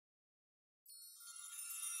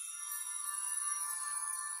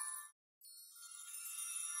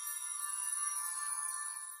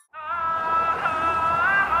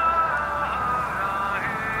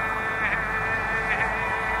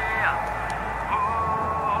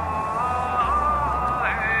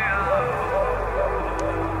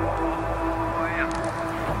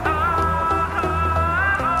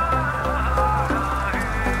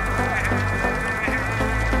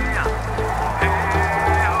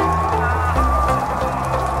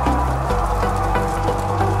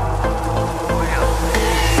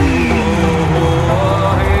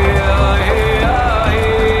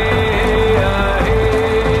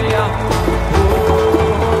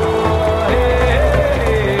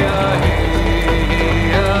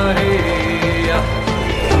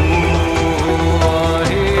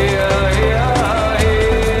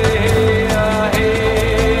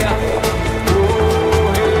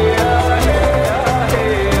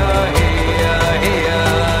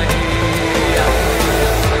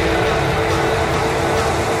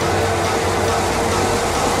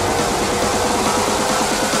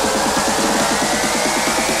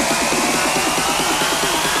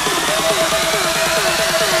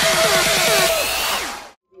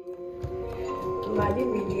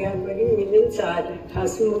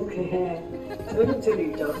हंसमुख है, थोड़ी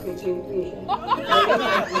टॉकेटिव भी है।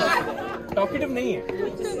 टॉकेटिव नहीं है।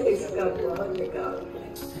 मुझसे इसका बहुत लगाव है।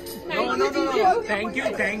 Thank you.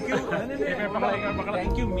 Thank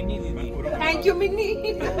you, Minnie दीदी. Thank you, Minnie.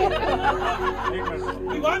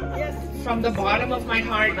 Yes. From the bottom of my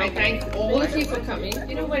heart, I thank all of you for coming.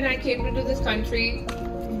 You know, when I came into this country,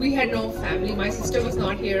 we had no family. My sister was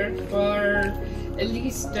not here for at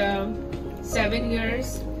least 7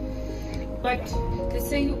 years. But they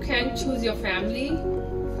say you can't choose your family,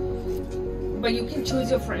 but you can choose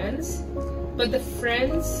your friends. But the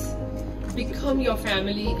friends become your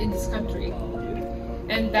family in this country,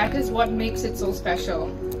 and that is what makes it so special.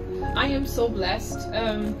 I am so blessed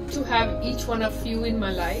to have each one of you in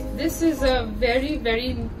my life. This is a very,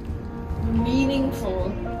 very meaningful.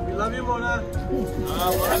 We love you, Mona.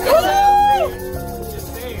 Just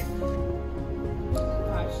say it.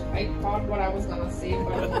 Gosh, I thought what I was gonna say,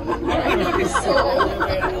 but so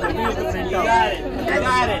You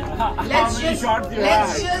got it. Let's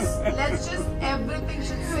just everything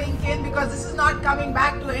should sink in, because this is not coming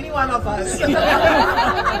back to any one of us. That's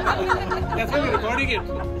why we're recording it.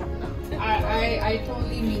 I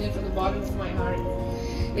totally mean it from the bottom of my heart.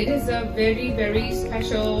 It is a very, very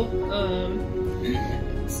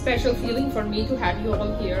special feeling for me to have you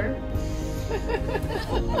all here.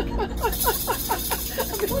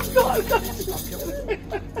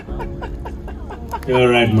 You're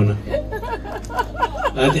right, Mona.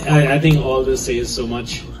 I think all this says so much.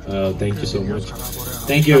 Thank you so much.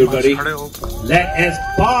 Thank you, everybody. Let us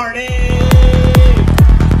party!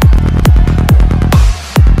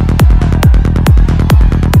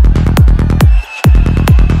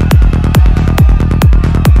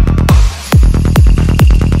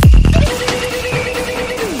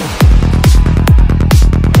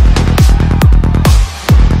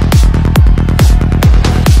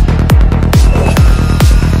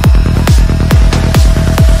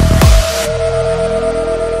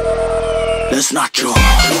 It's not true.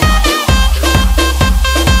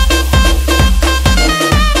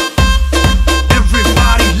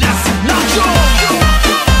 Everybody, let's not true.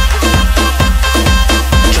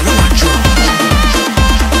 Chalo macho.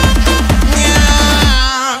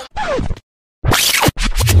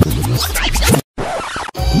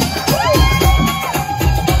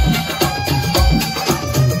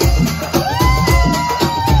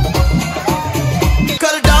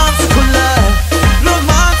 कल dance खुला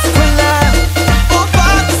romance खुला ओ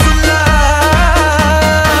बात सुना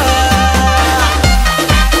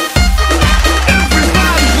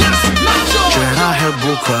चढ़ा है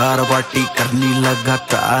बुखार party करनी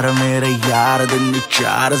लगातार मेरे यार दिन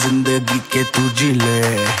 4 जिंदगी के तू जी ले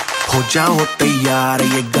हो जाओ तैयार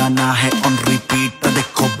ये गाना है ऑन रिपीट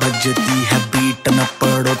देखो बजती है बीट न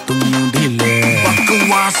पड़ो तुम यूं ढीले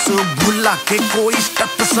बकवास भुला के कोई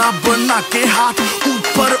स्टेप सा बना के हाथ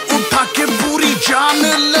ऊपर उठा के पूरी जान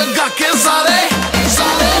लगा के सारे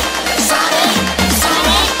सारे सारे